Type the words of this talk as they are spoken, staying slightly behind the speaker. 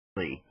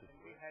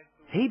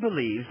He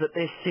believes that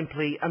they're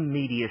simply a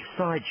media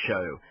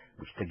sideshow,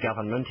 which the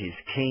government is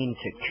keen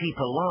to keep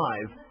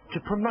alive to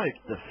promote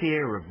the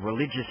fear of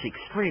religious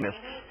extremists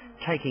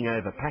taking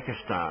over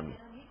Pakistan.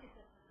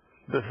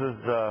 This is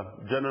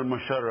General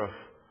Musharraf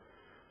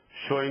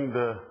showing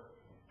the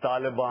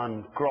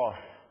Taliban cross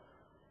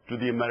to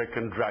the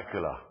American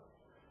Dracula.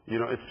 You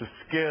know, it's to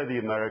scare the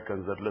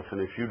Americans that, listen,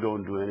 if you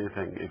don't do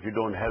anything, if you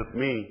don't help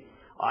me,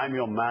 I'm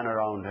your man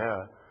around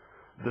here,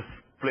 this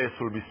place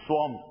will be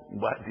swamped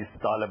by these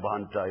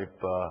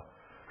Taliban-type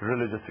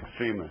religious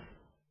extremists.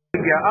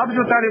 अब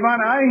जो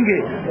तालिबान आएंगे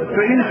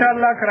तो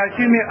इंशाअल्लाह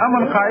कराची में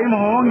अमन कायम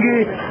होंगे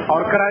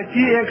और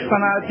कराची एक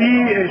सनाती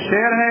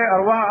शहर है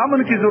और वहाँ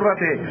अमन की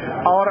जरूरत है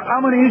और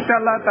अमन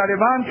इंशाअल्लाह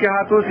तालिबान के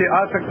हाथों से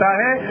आ सकता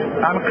है।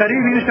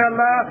 अनकरीब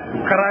इंशाअल्लाह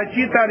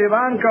कराची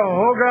तालिबान का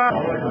होगा।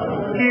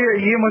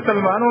 ये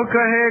मुसलमानों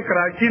का है,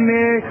 कराची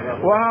में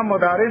वहाँ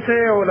मदारिस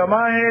है,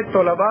 उलमा है,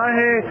 तलबा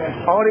है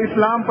और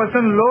इस्लाम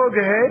पसंद लोग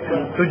है।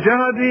 तो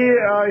जहाँ भी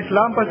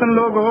इस्लाम पसंद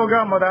लोग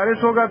होगा,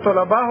 मदारिस होगा,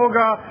 तलबा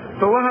होगा,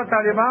 तो वहाँ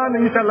तालिबान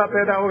इंशाअल्लाह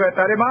पैदा होगा।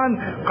 तालिबान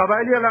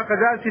कबायली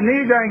इलाक़ाजात से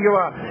नहीं जाएंगे,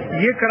 वहाँ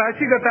ये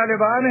कराची का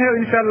तालिबान है।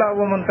 इंशाअल्लाह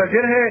वो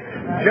मुंतज़िर है,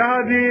 जहाँ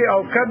भी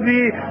और कब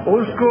भी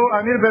उसको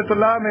अमीर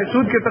बैतुल्लाह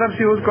महसूद की तरफ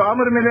से उसको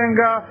अमर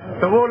मिलेगा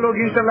तो वो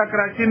लोग इंशाअल्लाह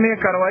कराची में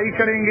कार्रवाई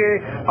करेंगे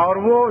और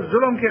वो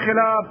जुल्म के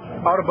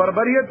खिलाफ और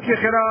बर्बरियत के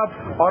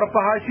खिलाफ और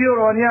फहाशी और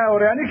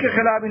अन्याय के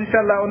खिलाफ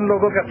इंशाअल्लाह उन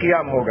लोगों का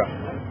क़ियाम होगा।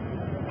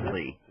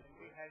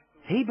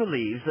 He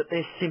believes that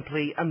they're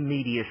simply a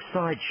media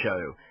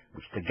sideshow,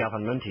 which the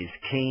government is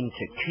keen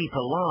to keep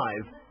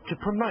alive to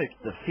promote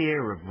the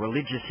fear of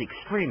religious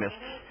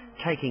extremists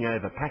taking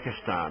over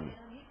Pakistan.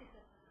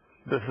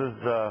 This is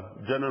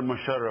General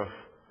Musharraf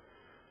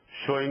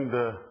showing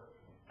the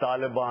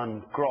Taliban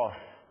cross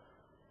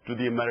to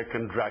the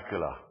American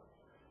Dracula.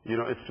 You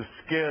know, it's to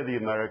scare the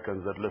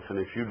Americans that,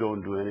 listen, if you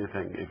don't do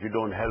anything, if you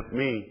don't help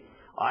me,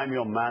 I'm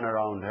your man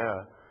around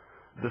here,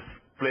 this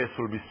place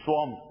will be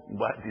swamped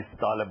by these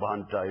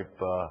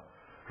Taliban-type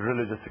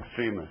religious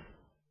extremists.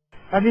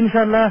 अब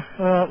इंशाअल्लाह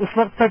उस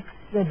वक्त तक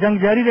जंग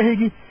जारी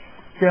रहेगी,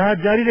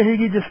 जिहाद जारी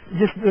रहेगी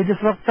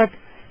जिस वक्त तक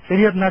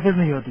शरीयत नाफिज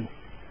नहीं होती।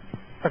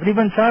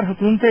 तकरीबन 4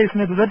 हुकूमतें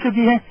इसमें गुजर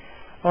चुकी हैं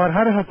और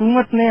हर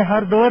हुकूमत ने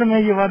हर दौर में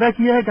ये वादा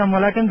किया है कि हम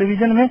मलाकन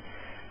डिवीजन में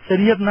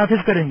शरीयत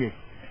नाफिज करेंगे।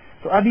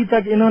 तो अभी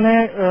तक इन्होंने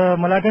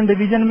मलाकन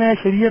डिवीजन में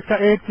शरीयत का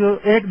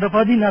एक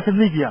दफा भी नाफिज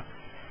नहीं किया।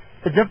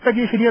 तो जब तक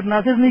ये शरीयत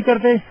नाफिज नहीं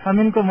करते हम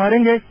इनको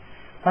मारेंगे,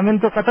 हम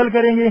इनको कत्ल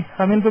करेंगे,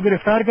 हम इनको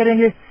गिरफ्तार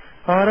करेंगे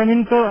और हम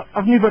इनको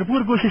अपनी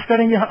भरपूर कोशिश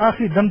करेंगे,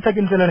 आखिरी दम तक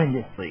इनसे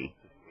लड़ेंगे।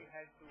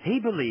 He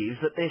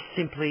believes that they're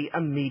simply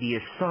a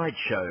media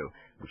sideshow,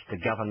 which the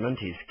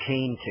government is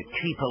keen to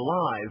keep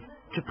alive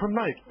to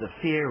promote the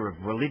fear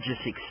of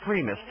religious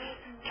extremists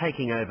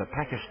taking over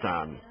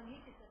Pakistan.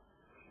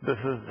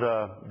 This is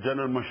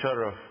General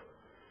Musharraf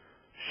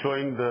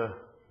showing the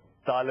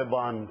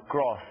Taliban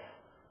cross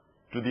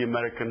to the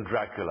American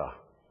Dracula.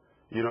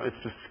 You know,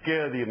 it's to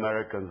scare the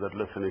Americans that,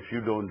 listen, if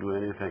you don't do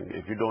anything,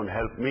 if you don't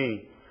help me,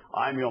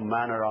 I'm your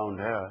man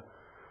around here,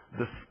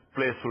 this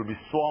place will be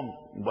swamped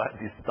by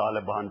these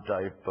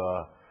Taliban-type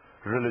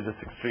religious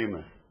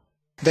extremists.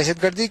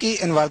 दहशतगर्दी की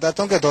इन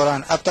वारदातों के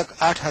दौरान अब तक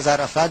 8,000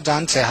 अफराद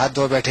जान से हाथ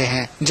धो बैठे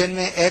हैं,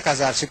 जिनमें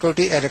 1,000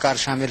 सिक्योरिटी एहलकार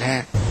शामिल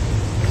हैं।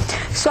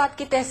 स्वात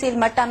की तहसील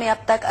मट्टा में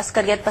अब तक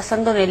अस्करियत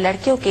पसंदों ने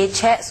लड़कियों के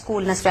 6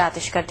 स्कूल नस्फ़े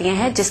आतिश कर दिए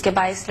हैं, जिसके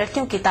बायस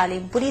लड़कियों की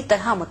तालीम बुरी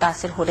तरह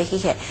मुतासिर हो रही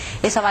है।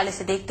 इस हवाले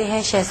से देखते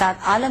हैं शहजाद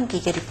आलम की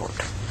ये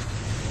रिपोर्ट।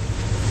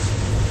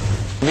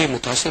 वे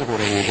मुतासिर हो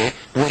रहे हैं,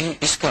 वहीं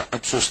इसका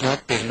अफसोसनाक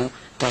पहलू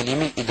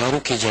तालीमी इदारों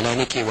के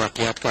जलाने के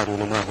वाकयात का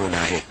रूनुमा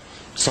होना है।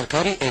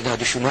 सरकारी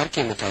एदाद शुमार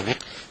के मुताबिक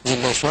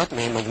जिला स्वात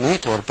में मजमूई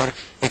तौर पर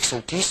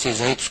 130 से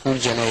ज्यादा स्कूल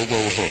जलाए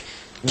गए हैं,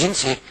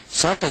 जिनसे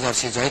 60,000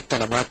 से ज्यादा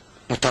तलबा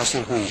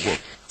मुतासिर हुई है।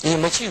 ये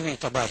मची हुई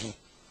तबाही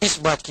इस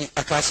बात की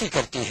अक्कासी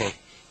करती है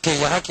कि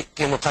यहाँ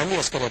के मुकामी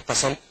अस्करियत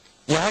पसंद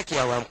यहाँ की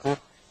आवाम को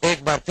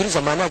एक बार फिर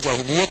जमाना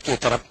जाहिलियत की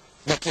तरफ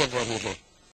धकेल रही है।